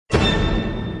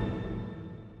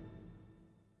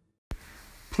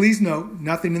Please note,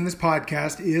 nothing in this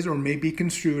podcast is or may be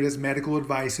construed as medical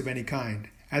advice of any kind.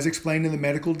 As explained in the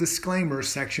medical disclaimer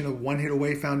section of One Hit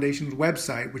Away Foundation's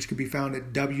website, which can be found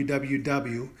at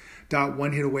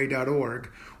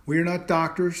www.onehitaway.org, we are not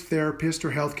doctors, therapists,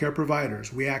 or healthcare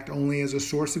providers. We act only as a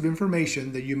source of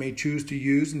information that you may choose to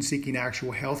use in seeking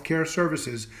actual healthcare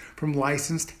services from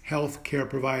licensed healthcare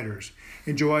providers.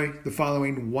 Enjoy the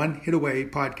following One Hit Away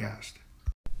podcast.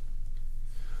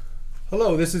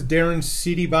 Hello, this is Darren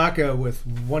C.D. Baca with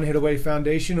One Hit Away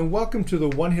Foundation, and welcome to the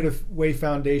One Hit Away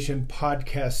Foundation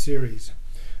podcast series.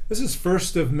 This is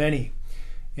first of many,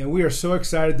 and we are so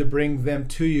excited to bring them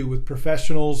to you with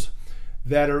professionals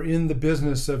that are in the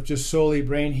business of just solely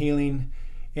brain healing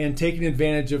and taking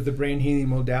advantage of the brain healing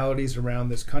modalities around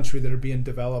this country that are being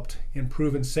developed and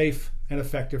proven safe and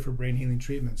effective for brain healing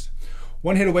treatments.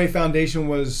 One Hit Away Foundation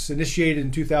was initiated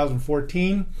in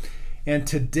 2014. And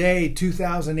today,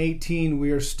 2018,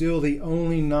 we are still the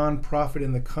only nonprofit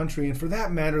in the country, and for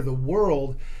that matter, the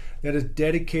world, that is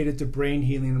dedicated to brain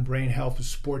healing and brain health with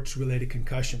sports-related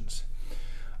concussions.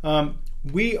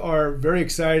 We are very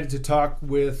excited to talk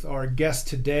with our guest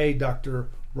today, Dr.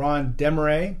 Ron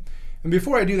Desmarais. And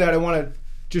before I do that, I want to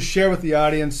just share with the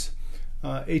audience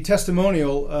a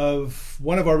testimonial of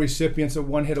one of our recipients at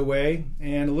One Hit Away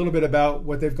and a little bit about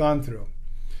what they've gone through.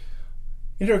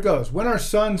 And here it goes. When our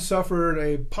son suffered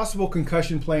a possible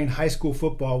concussion playing high school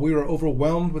football, we were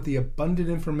overwhelmed with the abundant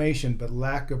information but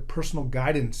lack of personal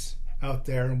guidance out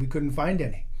there, and we couldn't find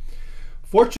any.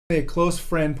 Fortunately, a close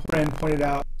friend pointed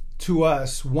out to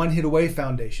us One Hit Away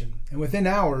Foundation, and within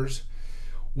hours,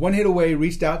 One Hit Away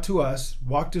reached out to us,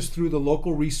 walked us through the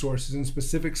local resources and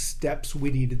specific steps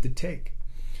we needed to take.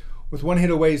 With One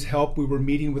Hit Away's help, we were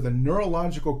meeting with a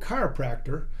neurological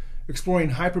chiropractor, exploring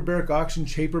hyperbaric oxygen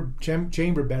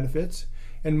chamber benefits,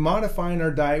 and modifying our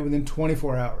diet within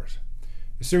 24 hours.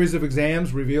 A series of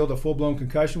exams revealed a full-blown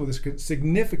concussion with a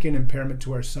significant impairment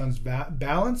to our son's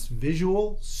balance,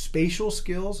 visual, spatial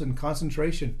skills, and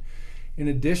concentration, in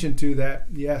addition to that,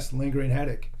 lingering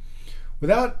headache.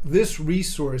 Without this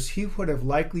resource, he would have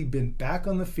likely been back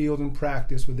on the field in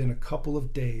practice within a couple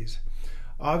of days,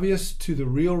 obvious to the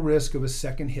real risk of a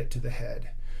second hit to the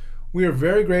head. We are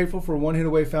very grateful for One Hit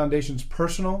Away Foundation's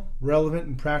personal, relevant,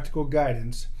 and practical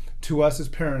guidance to us as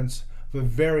parents of a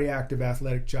very active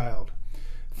athletic child.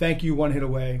 Thank you, One Hit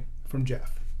Away, from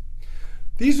Jeff.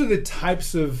 These are the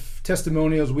types of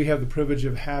testimonials we have the privilege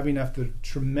of having after the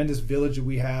tremendous village that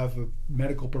we have of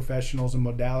medical professionals and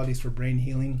modalities for brain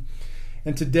healing.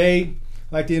 And today,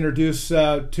 I'd like to introduce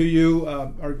to you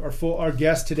our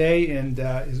guest today, and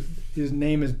his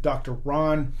name is Dr.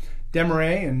 Ron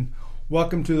Desmarais, and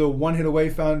welcome to the One Hit Away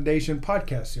Foundation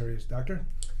podcast series, Doctor.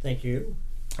 Thank you.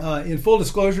 In full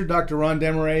disclosure, Dr. Ron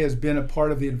Desmarais has been a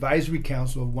part of the advisory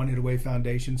council of One Hit Away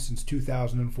Foundation since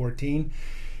 2014,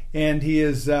 and he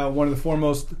is one of the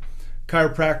foremost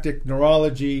chiropractic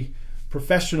neurology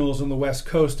professionals on the West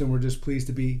Coast, and we're just pleased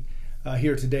to be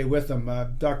here today with him.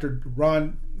 Dr.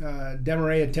 Ron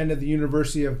Desmarais attended the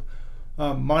University of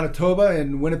Manitoba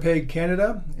in Winnipeg,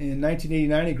 Canada. In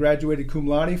 1989, he graduated cum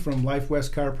laude from Life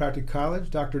West Chiropractic College.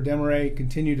 Dr. Desmarais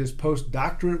continued his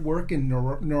postdoctorate work in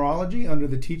neurology under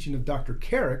the teaching of Dr.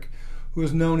 Carrick, who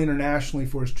is known internationally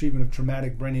for his treatment of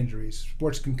traumatic brain injuries,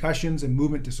 sports concussions, and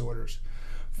movement disorders.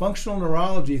 Functional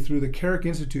neurology through the Carrick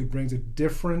Institute brings a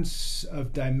difference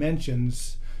of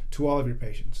dimensions to all of your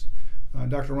patients.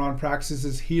 Dr. Ron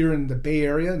practices here in the Bay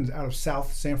Area and out of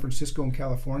South San Francisco in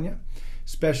California.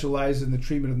 Specializes in the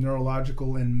treatment of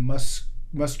neurological and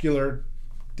muscular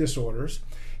disorders.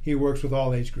 He works with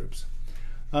all age groups.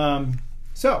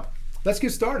 So let's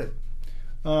get started.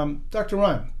 Dr.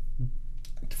 Ron,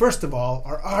 first of all,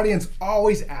 our audience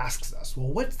always asks us, well,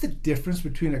 what's the difference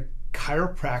between a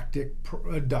chiropractic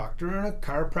doctor and a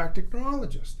chiropractic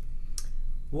neurologist?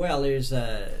 Well, there's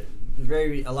a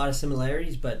lot of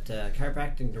similarities, but a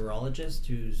chiropractic neurologist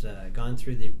who's gone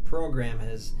through the program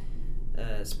has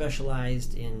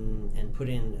specialized in and put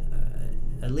in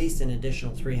at least an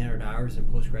additional 300 hours in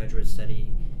postgraduate study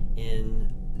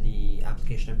in the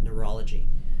application of neurology.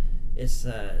 It's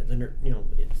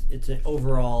it's an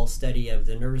overall study of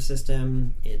the nervous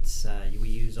system. We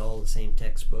use all the same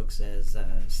textbooks as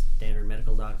standard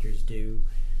medical doctors do.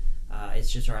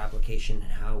 It's just our application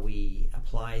and how we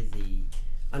apply the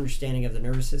understanding of the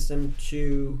nervous system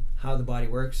to how the body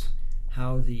works,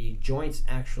 how the joints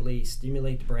actually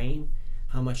stimulate the brain,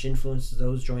 how much influence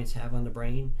those joints have on the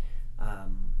brain,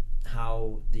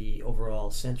 how the overall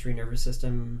sensory nervous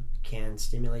system can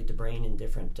stimulate the brain in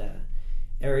different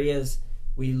areas.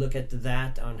 We look at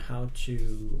that on how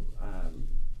to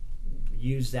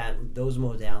use those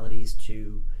modalities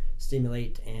to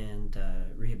stimulate and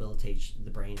rehabilitate the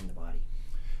brain and the body.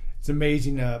 It's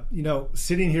amazing.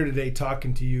 Sitting here today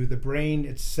talking to you, the brain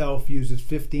itself uses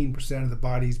 15% of the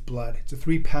body's blood. It's a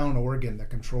 3-pound organ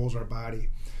that controls our body.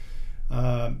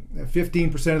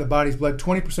 15% of the body's blood,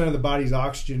 20% of the body's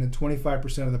oxygen, and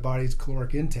 25% of the body's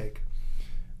caloric intake.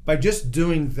 By just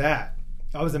doing that,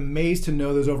 I was amazed to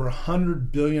know there's over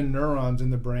 100 billion neurons in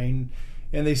the brain,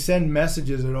 and they send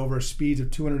messages at over speeds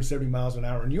of 270 miles an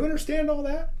hour. And you understand all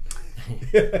that?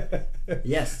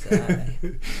 Yes.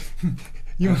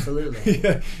 Absolutely.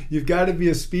 Yeah, you've got to be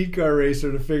a speed car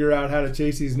racer to figure out how to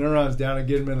chase these neurons down and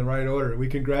get them in the right order. We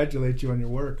congratulate you on your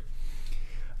work.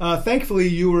 Thankfully,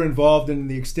 you were involved in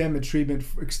the extendment treatment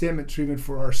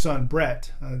for our son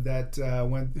Brett,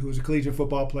 who was a collegiate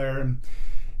football player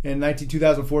in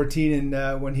 2014,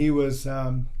 and when he was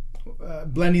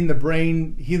blending the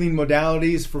brain healing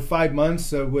modalities for 5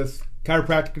 months with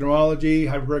chiropractic neurology,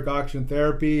 hyperbaric oxygen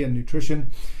therapy, and nutrition.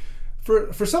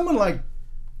 For someone like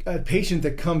a patient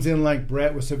that comes in like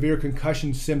Brett with severe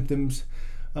concussion symptoms,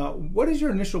 what is your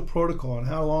initial protocol, and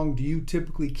how long do you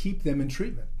typically keep them in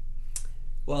treatment?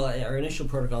 Well, our initial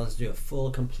protocol is to do a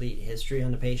full, complete history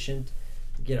on the patient,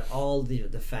 get all the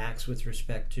facts with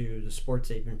respect to the sports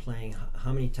they've been playing,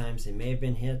 how many times they may have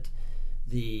been hit,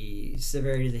 the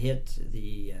severity of the hit,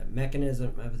 the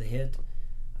mechanism of the hit.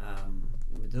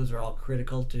 Those are all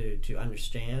critical to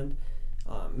understand.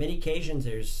 Many occasions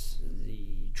there's the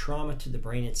trauma to the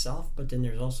brain itself, but then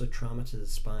there's also trauma to the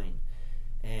spine.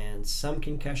 And some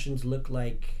concussions look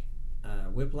like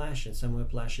whiplash, and some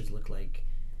whiplashes look like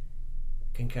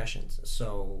concussions.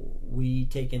 So we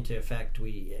take into effect,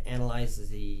 we analyze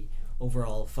the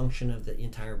overall function of the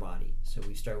entire body. So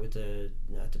we start with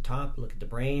at the top, look at the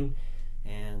brain,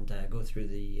 and go through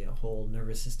the whole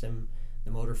nervous system,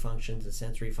 the motor functions, the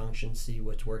sensory functions, see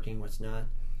what's working, what's not,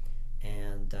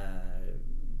 and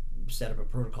set up a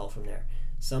protocol from there.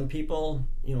 Some people,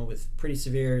 with pretty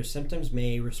severe symptoms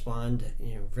may respond,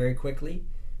 very quickly,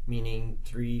 meaning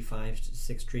 3, 5,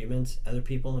 6 treatments. Other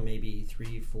people, it may be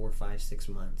 3, 4, 5, 6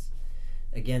 months.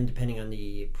 Again, depending on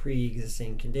the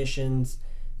pre-existing conditions,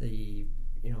 the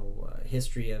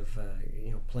history of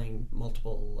playing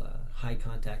multiple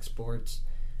high-contact sports,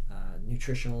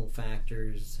 nutritional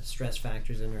factors, stress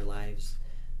factors in their lives.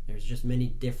 There's just many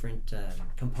different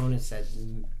components that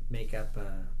make up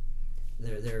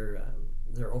their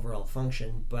overall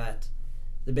function, but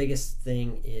the biggest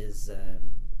thing is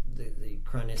the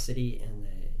chronicity and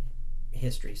the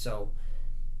history. So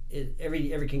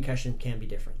every concussion can be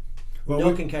different. Well,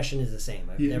 no concussion is the same.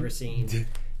 I've never seen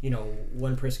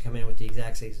one person come in with the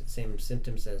exact same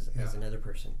symptoms as another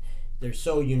person. They're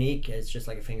so unique, it's just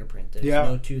like a fingerprint. There's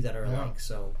no two that are alike.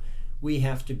 So we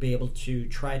have to be able to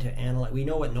try to analyze. We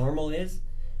know what normal is,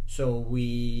 so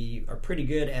we are pretty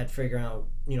good at figuring out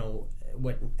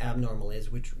what abnormal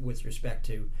is, which with respect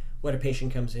to what a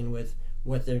patient comes in with,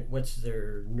 what's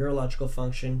their neurological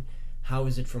function, how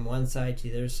is it from one side to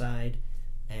the other side,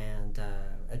 and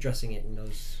addressing it in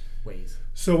those ways.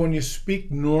 So when you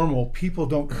speak normal, people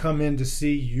don't come in to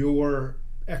see your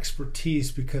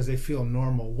expertise because they feel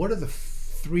normal. What are the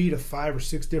 3 to 5 or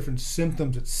 6 different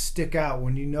symptoms that stick out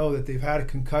when you know that they've had a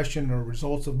concussion or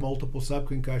results of multiple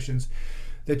subconcussions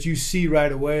that you see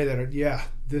right away that are,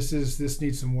 this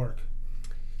needs some work?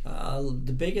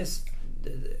 The biggest,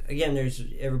 again,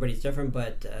 everybody's different,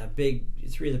 but 3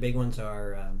 of the big ones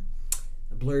are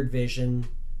blurred vision,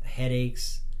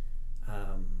 headaches,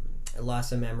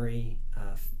 loss of memory,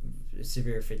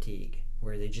 severe fatigue,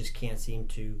 where they just can't seem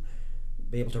to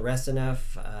be able to rest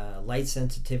enough, light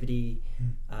sensitivity,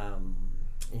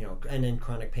 and then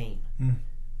chronic pain.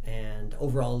 And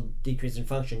overall decrease in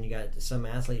function. You got some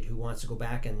athlete who wants to go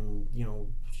back and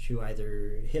to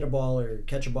either hit a ball or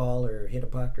catch a ball or hit a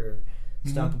puck or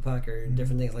stop a puck or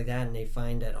different things like that, and they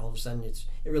find that all of a sudden it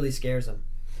really scares them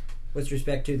with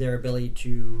respect to their ability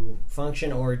to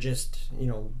function, or just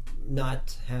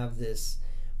not have this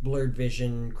blurred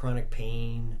vision, chronic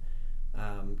pain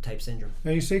type syndrome.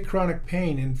 Now you say chronic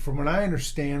pain, and from what I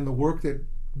understand, the work that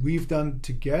we've done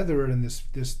together in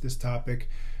this topic,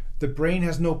 the brain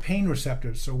has no pain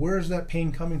receptors. So where is that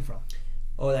pain coming from?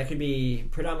 Oh, that could be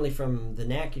predominantly from the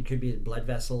neck. It could be the blood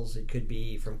vessels. It could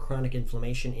be from chronic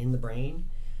inflammation in the brain.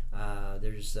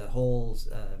 There's a whole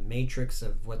matrix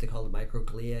of what they call the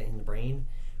microglia in the brain,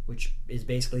 which is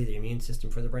basically the immune system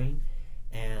for the brain.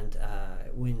 And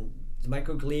when the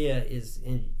microglia is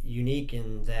unique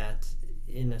in that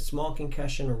in a small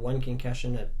concussion or one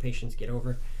concussion that patients get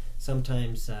over,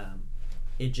 sometimes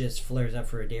it just flares up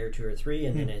for a day or 2 or 3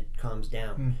 and then it calms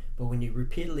down. But when you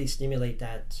repeatedly stimulate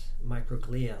that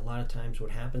microglia, a lot of times what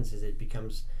happens is it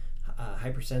becomes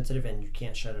hypersensitive and you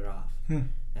can't shut it off.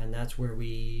 And that's where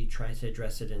we try to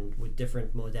address it, and with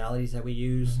different modalities that we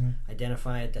use,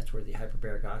 identify it. That's where the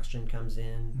hyperbaric oxygen comes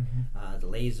in. The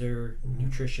laser,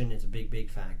 nutrition is a big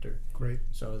factor. Great.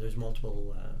 So there's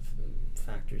multiple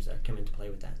factors that come into play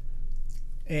with that.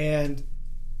 And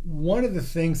one of the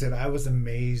things that I was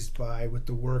amazed by with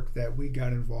the work that we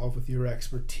got involved with your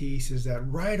expertise is that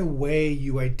right away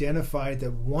you identified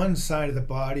that one side of the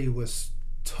body was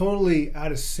totally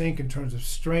out of sync in terms of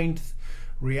strength,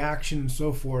 reaction, and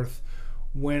so forth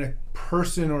when a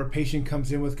person or a patient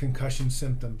comes in with concussion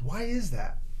symptoms. Why is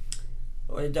that?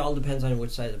 Well, it all depends on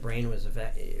which side of the brain was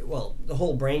affected. Well, the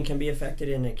whole brain can be affected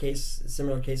in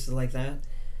similar cases like that,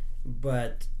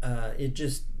 but it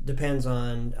just depends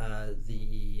on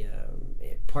the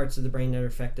parts of the brain that are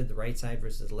affected, the right side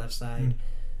versus the left side,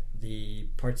 the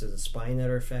parts of the spine that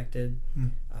are affected.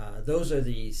 Those are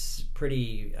the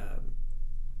pretty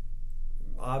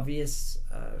obvious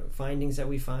findings that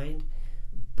we find,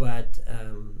 but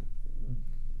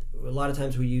a lot of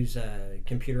times we use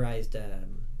computerized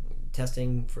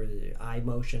testing for the eye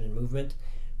motion and movement,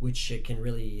 which can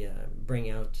really bring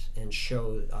out and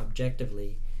show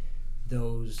objectively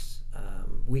those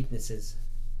weaknesses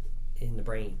in the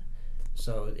brain.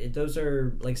 So those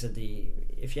are, like I said,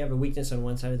 if you have a weakness on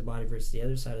one side of the body versus the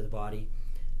other side of the body,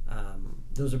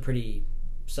 those are pretty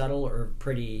subtle or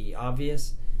pretty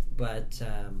obvious, but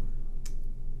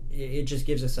it just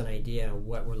gives us an idea of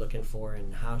what we're looking for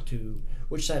and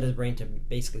which side of the brain to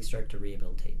basically start to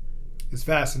rehabilitate. It's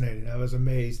fascinating. I was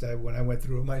amazed when I went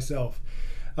through it myself.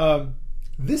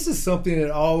 This is something that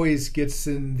always gets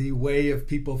in the way of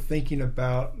people thinking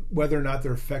about whether or not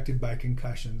they're affected by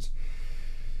concussions.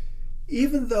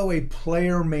 Even though a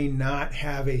player may not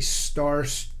have a star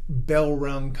bell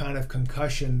rung kind of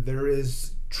concussion, there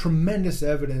is tremendous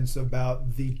evidence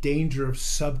about the danger of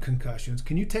subconcussions.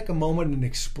 Can you take a moment and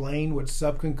explain what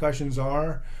subconcussions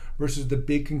are versus the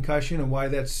big concussion and why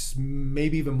that's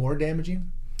maybe even more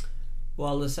damaging?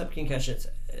 Well, the subconcussions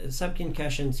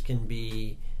can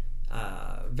be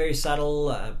very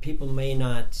subtle. People may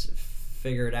not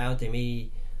figure it out.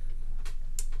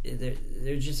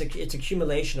 It's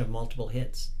accumulation of multiple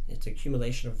hits. It's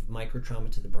accumulation of micro trauma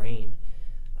to the brain.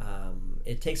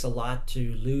 It takes a lot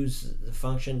to lose the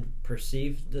function,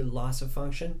 perceive the loss of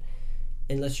function,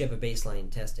 unless you have a baseline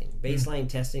testing. Baseline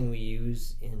testing we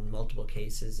use in multiple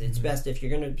cases. It's best if you're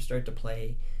going to start to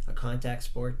play a contact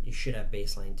sport, you should have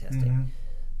baseline testing.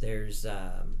 There's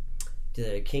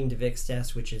the King-DeVix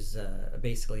test, which is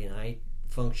basically an eye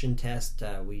function test.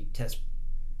 We test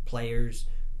players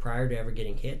prior to ever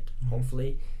getting hit,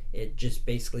 hopefully. It just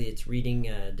basically, it's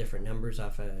reading different numbers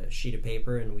off a sheet of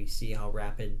paper, and we see how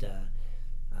rapid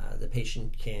the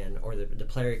patient can, or the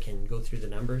player can go through the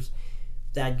numbers.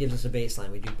 That gives us a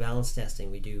baseline. We do balance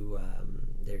testing. We do,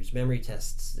 there's memory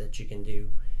tests that you can do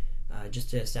just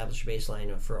to establish a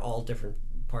baseline for all different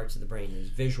parts of the brain. There's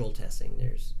visual testing.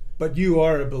 But you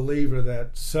are a believer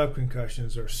that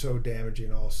subconcussions are so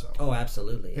damaging also. Oh,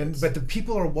 absolutely. But the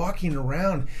people are walking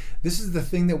around. This is the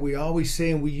thing that we always say,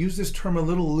 and we use this term a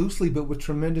little loosely, but with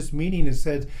tremendous meaning. It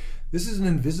says this is an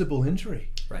invisible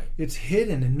injury. Right. It's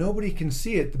hidden, and nobody can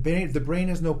see it. The brain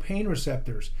has no pain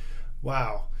receptors.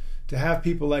 Wow. To have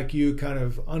people like you kind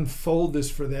of unfold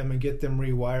this for them and get them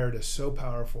rewired is so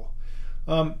powerful.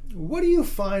 What do you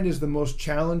find is the most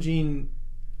challenging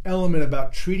element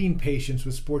about treating patients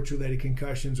with sports-related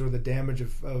concussions, or the damage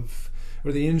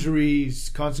or the injuries,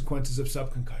 consequences of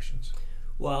subconcussions?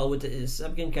 Well, with the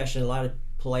subconcussion, a lot of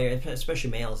players,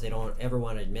 especially males, they don't ever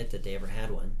want to admit that they ever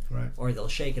had one. Right. Or they'll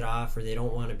shake it off, or they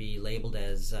don't want to be labeled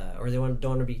as, or they don't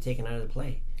want to be taken out of the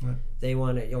play. Right. They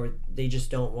want to, or they just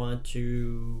don't want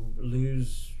to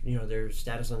lose, their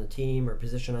status on the team or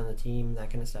position on the team,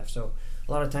 that kind of stuff. So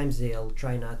a lot of times they'll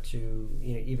try not to,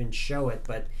 even show it,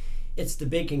 but it's the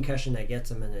big concussion that gets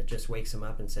them, and it just wakes them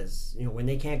up and says, when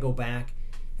they can't go back,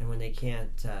 and when they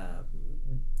can't,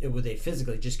 they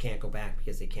physically just can't go back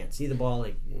because they can't see the ball.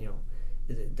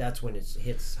 That's when it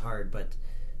hits hard. But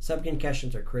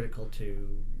subconcussions are critical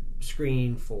to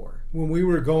screen for. When we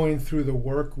were going through the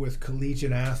work with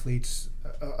collegiate athletes,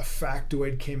 a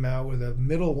factoid came out with a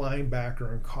middle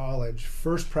linebacker in college.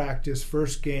 First practice,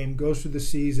 first game, goes through the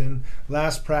season,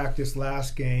 last practice,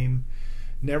 last game.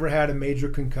 Never had a major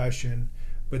concussion,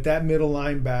 but that middle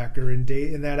linebacker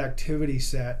in that activity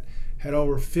set had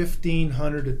over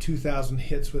 1,500 to 2,000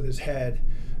 hits with his head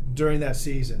during that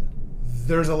season.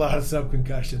 There's a lot of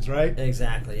subconcussions, right?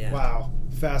 Exactly, yeah. Wow,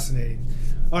 fascinating.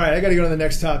 All right, I got to go to the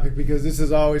next topic because this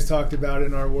is always talked about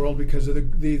in our world because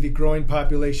of the growing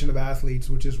population of athletes,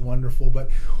 which is wonderful.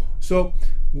 But so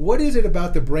What is it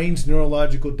about the brain's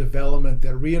neurological development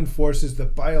that reinforces the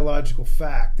biological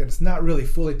fact that it's not really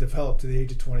fully developed to the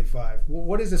age of 25?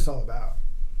 What is this all about?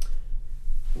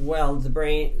 Well, the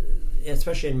brain,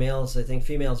 especially in males, I think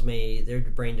females their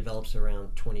brain develops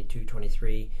around 22,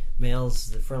 23.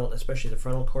 Males, especially the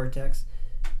frontal cortex,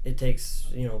 it takes,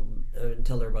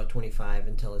 until they're about 25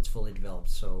 until it's fully developed.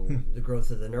 So the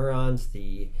growth of the neurons,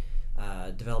 the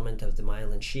development of the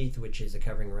myelin sheath, which is a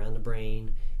covering around the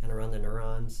brain and around the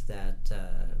neurons that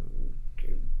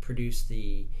produce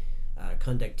the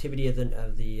conductivity of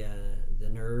the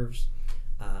nerves.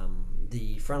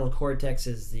 The frontal cortex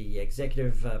is the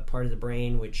executive part of the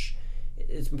brain, which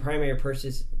its primary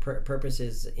purpose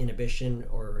is inhibition,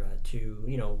 or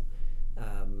to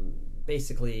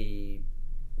basically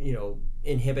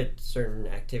inhibit certain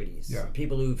activities. Yeah.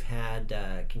 People who've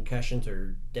had concussions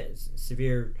or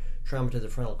severe trauma to the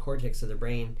frontal cortex of the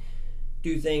brain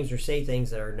do things or say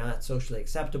things that are not socially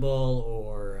acceptable,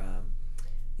 or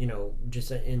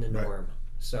just in the norm. Right.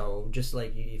 So just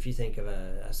like if you think of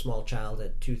a small child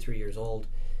at 2-3 years old,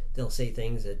 they'll say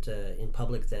things that in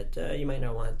public that you might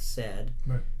not want said.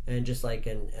 Right. And just like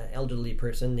an elderly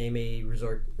person, they may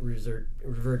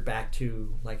revert back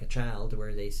to like a child,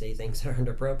 where they say things that aren't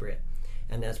appropriate.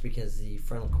 And that's because the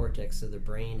frontal cortex of the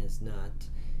brain is not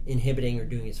inhibiting or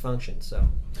doing its function.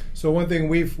 So one thing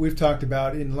we've talked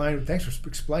about in line, thanks for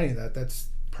explaining that. That's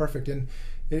perfect. And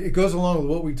it goes along with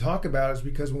what we talk about, is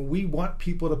because when we want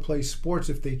people to play sports,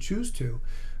 if they choose to,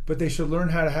 but they should learn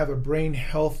how to have a brain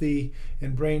healthy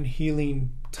and brain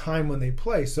healing time when they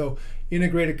play. So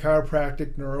integrate a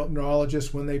chiropractic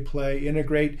neurologist when they play,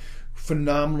 integrate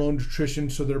phenomenal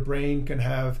nutrition so their brain can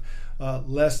have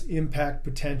less impact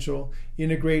potential,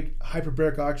 integrate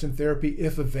hyperbaric oxygen therapy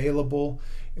if available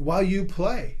while you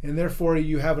play, and therefore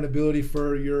you have an ability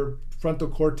for your frontal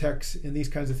cortex and these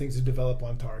kinds of things to develop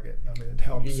on target. I mean, it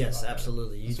helps. Yes,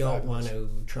 absolutely. You don't want to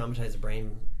traumatize the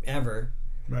brain ever,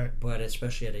 right? But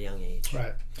especially at a young age,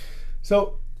 right?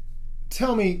 So,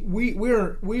 tell me, we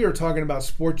are talking about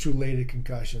sports-related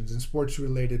concussions and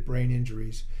sports-related brain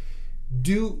injuries.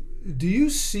 Do you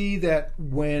see that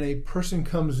when a person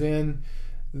comes in,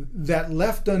 that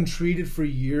left untreated for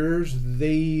years,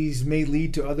 these may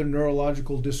lead to other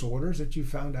neurological disorders that you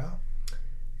found out?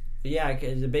 Yeah,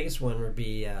 the biggest one would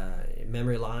be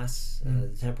memory loss. The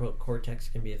temporal cortex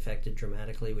can be affected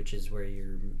dramatically, which is where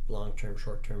your long-term,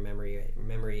 short-term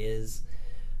memory is.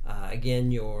 Again,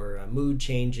 your mood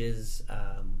changes,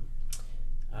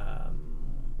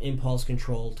 impulse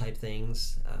control type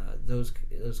things. Those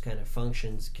kind of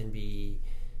functions can be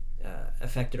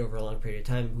affected over a long period of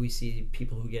time. We see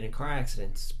people who get in car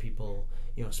accidents. People,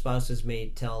 spouses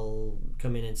may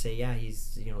come in and say, "Yeah,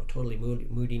 he's totally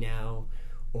moody now."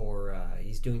 Or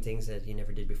he's doing things that he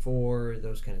never did before,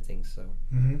 those kind of things. So,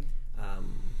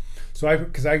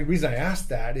 the reason I asked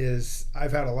that is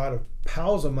I've had a lot of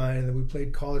pals of mine that we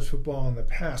played college football in the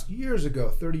past, years ago,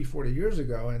 30, 40 years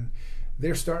ago, and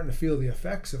they're starting to feel the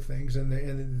effects of things, and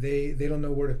they don't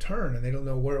know where to turn, and they don't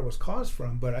know where it was caused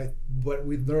from. But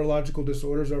with neurological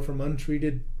disorders are from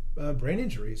untreated brain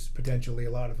injuries, potentially,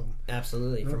 a lot of them.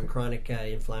 Absolutely, from chronic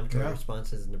inflammatory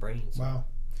responses in the brain. So. Wow.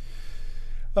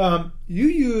 You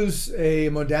use a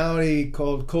modality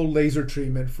called cold laser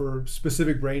treatment for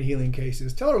specific brain healing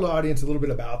cases. Tell our audience a little bit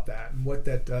about that and what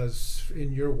that does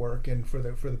in your work and for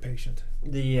the patient.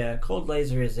 The cold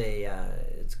laser is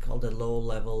it's called a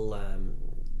low-level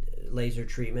laser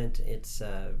treatment. It's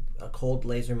a cold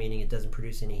laser, meaning it doesn't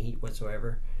produce any heat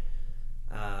whatsoever.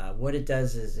 What it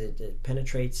does is it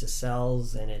penetrates the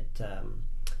cells, and it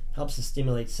helps to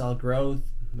stimulate cell growth,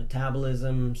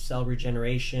 metabolism, cell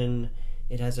regeneration.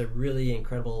 It has a really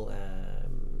incredible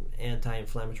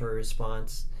anti-inflammatory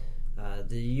response.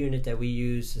 The unit that we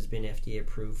use has been FDA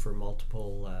approved for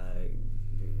multiple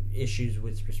issues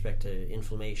with respect to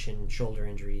inflammation, shoulder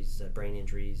injuries, brain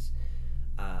injuries,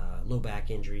 low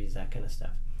back injuries, that kind of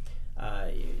stuff.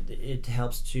 It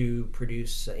helps to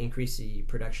increase the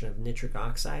production of nitric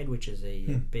oxide, which is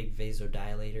a big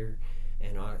vasodilator,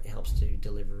 and it helps to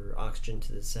deliver oxygen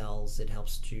to the cells. It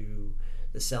helps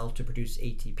the cell to produce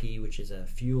ATP, which is a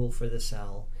fuel for the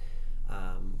cell,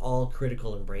 all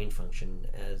critical in brain function.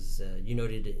 As you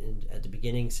noted at the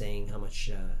beginning, saying how much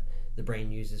the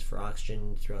brain uses for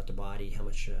oxygen throughout the body, how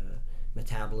much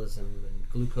metabolism and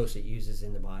glucose it uses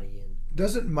in the body. And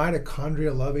doesn't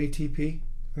mitochondria love ATP?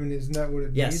 I mean, isn't that what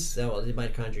it needs? Yes, the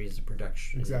mitochondria is the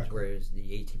production, exactly, whereas the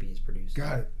ATP is produced.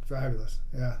 Got it. Fabulous.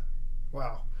 Yeah.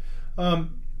 Wow.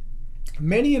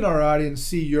 Many in our audience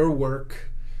see your work,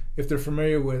 if they're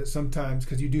familiar with it sometimes,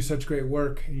 because you do such great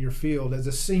work in your field, as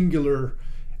a singular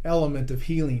element of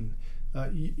healing.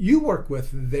 You work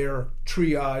with their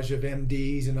triage of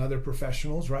MDs and other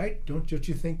professionals, right? Don't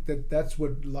you think that that's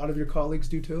what a lot of your colleagues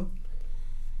do too?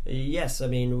 Yes, I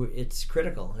mean, it's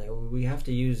critical. We have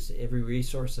to use every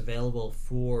resource available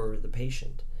for the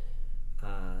patient.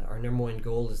 Our number one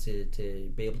goal is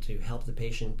to be able to help the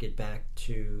patient get back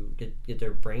to get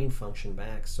their brain function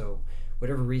back. So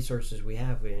whatever resources we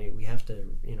have to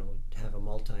have a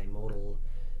multimodal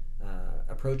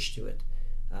approach to it.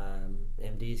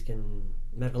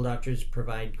 Medical doctors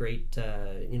provide great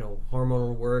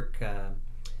hormonal work,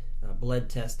 blood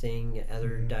testing,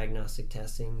 other diagnostic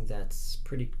testing that's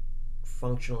pretty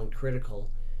functional and critical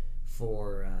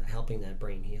for helping that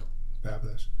brain heal.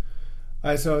 Fabulous. All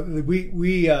right, so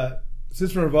we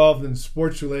since we're involved in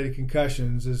sports-related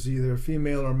concussions, as either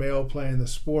female or male playing the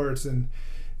sports, and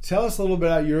tell us a little bit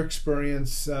about your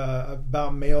experience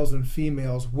about males and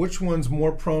females. Which one's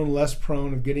more prone, less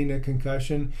prone of getting a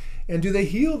concussion, and do they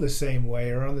heal the same way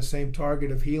or on the same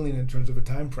target of healing in terms of a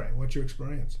time frame? What's your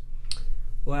experience?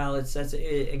 Well,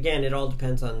 it all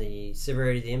depends on the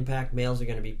severity of the impact. Males are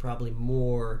going to be probably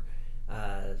more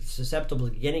susceptible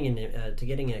to getting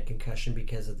a concussion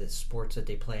because of the sports that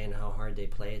they play and how hard they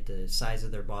play it, the size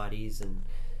of their bodies and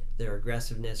their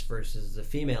aggressiveness, versus the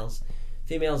females.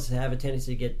 Females have a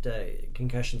tendency to get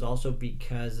concussions also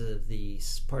because of the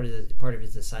part of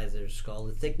it's the size of their skull,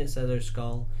 the thickness of their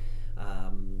skull,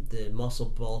 the muscle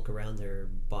bulk around their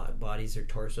bodies, their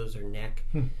torsos, their neck.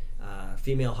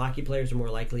 Female hockey players are more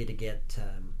likely to get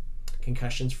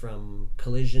concussions from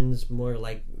collisions,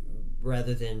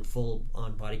 rather than full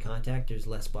on body contact. There's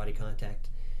less body contact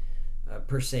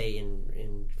per se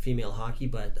in female hockey,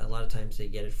 but a lot of times they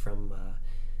get it from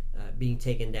being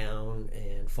taken down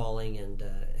and falling and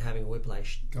having a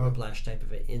whiplash type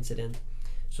of an incident.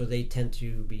 So they tend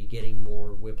to be getting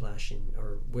more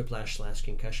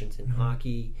whiplash/concussions in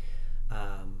hockey,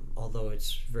 although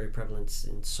it's very prevalent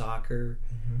in soccer.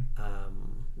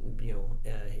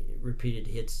 Repeated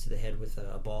hits to the head with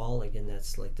a ball. Again,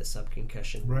 that's like the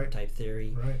subconcussion type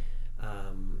theory.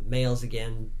 Males,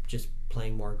 again, just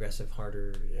playing more aggressive,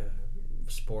 harder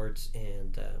sports,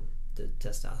 and the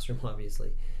testosterone,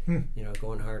 obviously,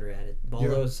 going harder at it.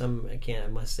 Although I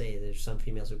must say, there's some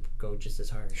females who go just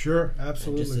as hard. Sure,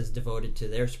 absolutely. Just as devoted to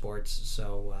their sports.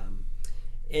 So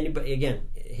anybody, again,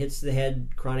 hits to the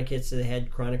head, chronic hits to the head,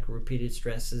 chronic repeated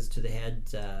stresses to the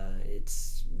head.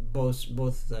 It's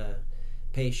both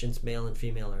patients, male and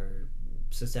female, are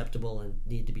susceptible and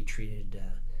need to be treated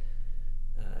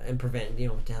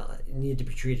need to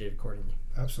be treated accordingly.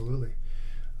 Absolutely.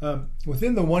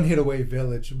 Within the One Hit Away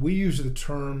Village, we use the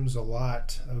terms a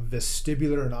lot of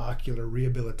vestibular and ocular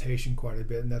rehabilitation quite a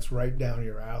bit, and that's right down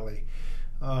your alley.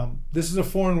 This is a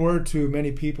foreign word to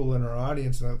many people in our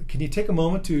audience. Can you take a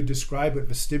moment to describe what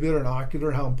vestibular and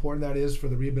ocular, how important that is for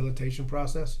the rehabilitation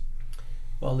process?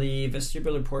 Well, the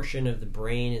vestibular portion of the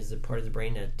brain is the part of the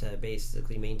brain that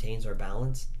basically maintains our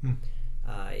balance.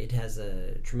 It has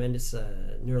a tremendous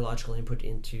neurological input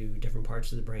into different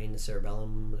parts of the brain, the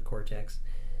cerebellum, the cortex,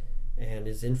 and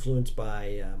is influenced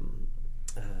by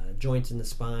joints in the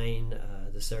spine,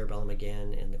 the cerebellum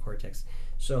again, and the cortex.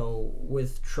 So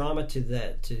with trauma to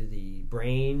the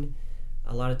brain,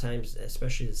 a lot of times,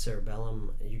 especially the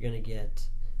cerebellum, you're going to get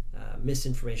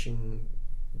misinformation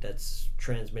that's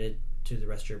transmitted to the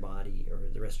rest of your body or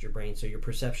the rest of your brain. So your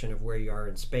perception of where you are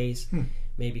in space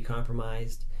may be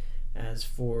compromised.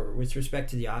 With respect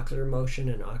to the ocular motion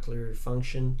and ocular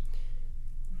function,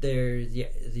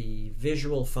 the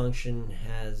visual function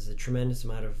has a tremendous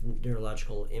amount of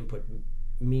neurological input,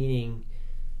 meaning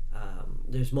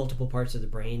there's multiple parts of the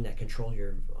brain that control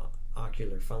your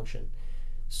ocular function.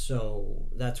 So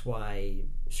that's why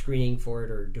screening for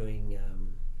it or doing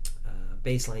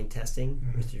baseline testing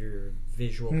with your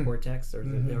visual cortex or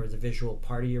the visual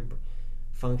part of your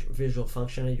visual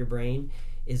function of your brain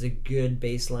is a good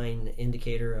baseline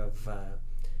indicator of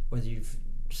whether you've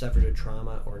suffered a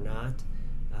trauma or not.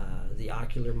 The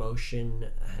ocular motion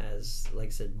has, like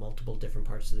I said, multiple different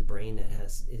parts of the brain that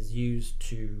is used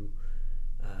to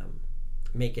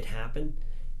make it happen,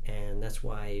 and that's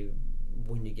why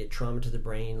when you get trauma to the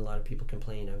brain, a lot of people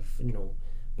complain of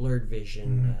blurred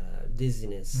vision,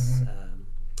 dizziness,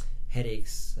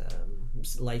 headaches,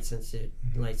 light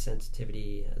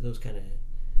sensitivity, those kind of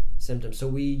symptoms. So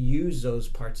we use those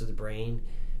parts of the brain.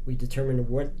 We determine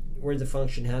where the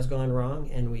function has gone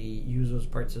wrong, and we use those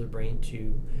parts of the brain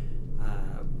to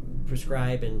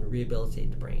prescribe and rehabilitate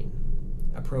the brain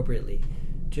appropriately.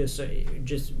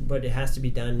 But it has to be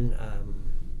done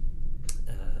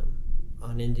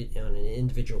on an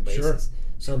individual basis. Sure.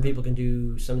 Some people can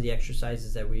do some of the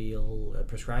exercises that we'll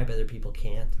prescribe, other people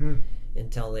can't.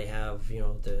 until they have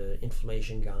the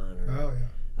inflammation gone or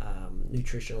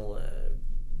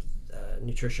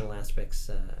nutritional aspects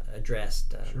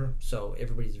addressed. Sure. So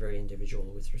everybody's very individual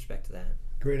with respect to that.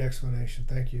 Great explanation.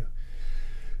 Thank you.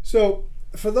 So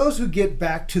for those who get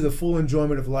back to the full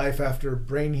enjoyment of life after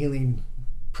brain healing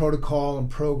protocol and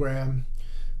program,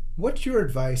 what's your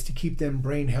advice to keep them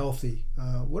brain healthy?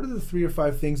 What are the 3 or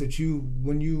 5 things that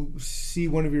when you see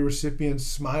one of your recipients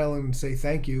smile and say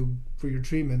thank you for your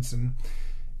treatments, and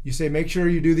you say, make sure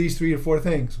you do these 3 or 4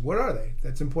 things, what are they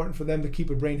that's important for them to keep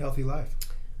a brain healthy life?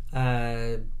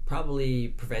 Probably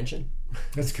prevention.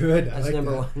 That's good. That's like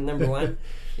number one.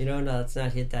 Let's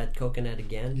not hit that coconut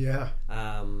again. Yeah.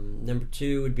 Number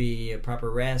 2 would be a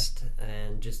proper rest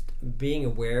and just being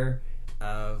aware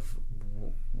of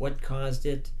what caused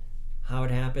it, how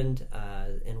it happened,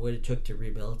 and what it took to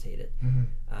rehabilitate it.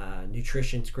 Mm-hmm.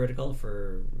 Nutrition's critical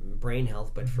for brain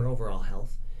health, but for overall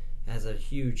health. Has a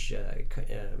huge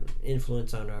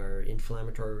influence on our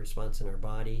inflammatory response in our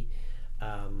body.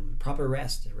 Proper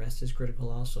rest is critical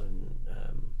also,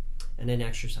 and then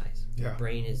exercise. Yeah.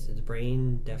 The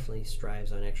brain definitely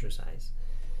strives on exercise.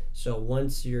 So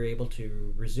once you're able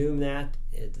to resume that,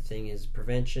 the thing is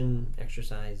prevention,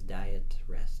 exercise, diet,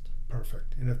 rest.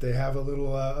 Perfect. And if they have a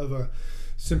little of a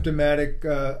symptomatic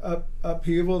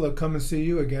upheaval, they'll come and see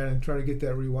you again and try to get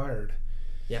that rewired.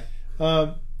 Yep.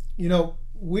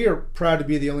 We are proud to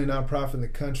be the only nonprofit in the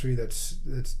country that's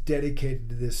dedicated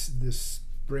to this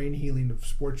brain healing of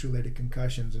sports-related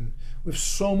concussions, and we have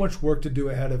so much work to do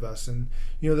ahead of us. And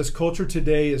this culture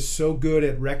today is so good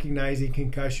at recognizing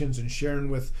concussions and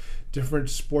sharing with different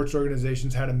sports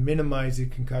organizations how to minimize the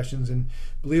concussions. And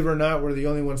believe it or not, we're the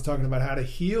only ones talking about how to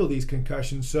heal these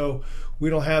concussions, so we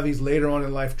don't have these later on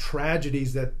in life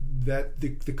tragedies that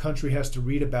the country has to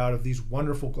read about, of these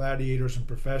wonderful gladiators and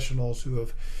professionals who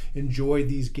have enjoyed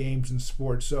these games and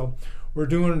sports. So we're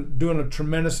doing a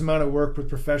tremendous amount of work with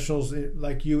professionals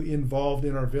like you involved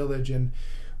in our village, and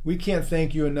we can't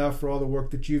thank you enough for all the work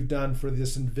that you've done for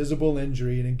this invisible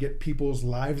injury and get people's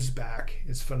lives back.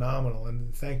 It's phenomenal,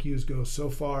 and thank yous go so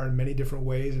far in many different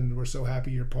ways, and we're so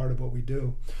happy you're part of what we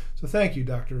do. So thank you,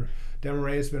 Dr.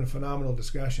 Desmarais. It's been a phenomenal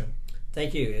discussion.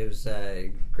 Thank you. It was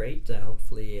great.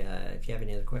 Hopefully, if you have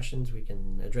any other questions, we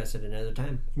can address it another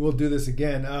time. We'll do this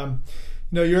again.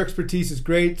 Your expertise is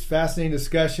great. It's fascinating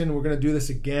discussion. We're going to do this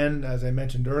again, as I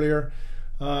mentioned earlier.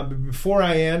 But before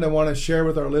I end, I want to share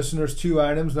with our listeners 2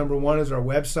 items. Number 1 is our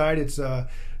website. It's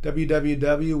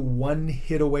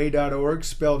www.onehitaway.org,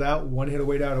 spelled out,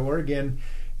 onehitaway.org. And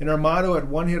our motto at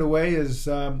One Hit Away is,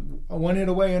 One Hit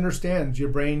Away understands your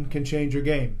brain can change your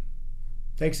game.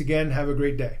 Thanks again. Have a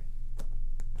great day.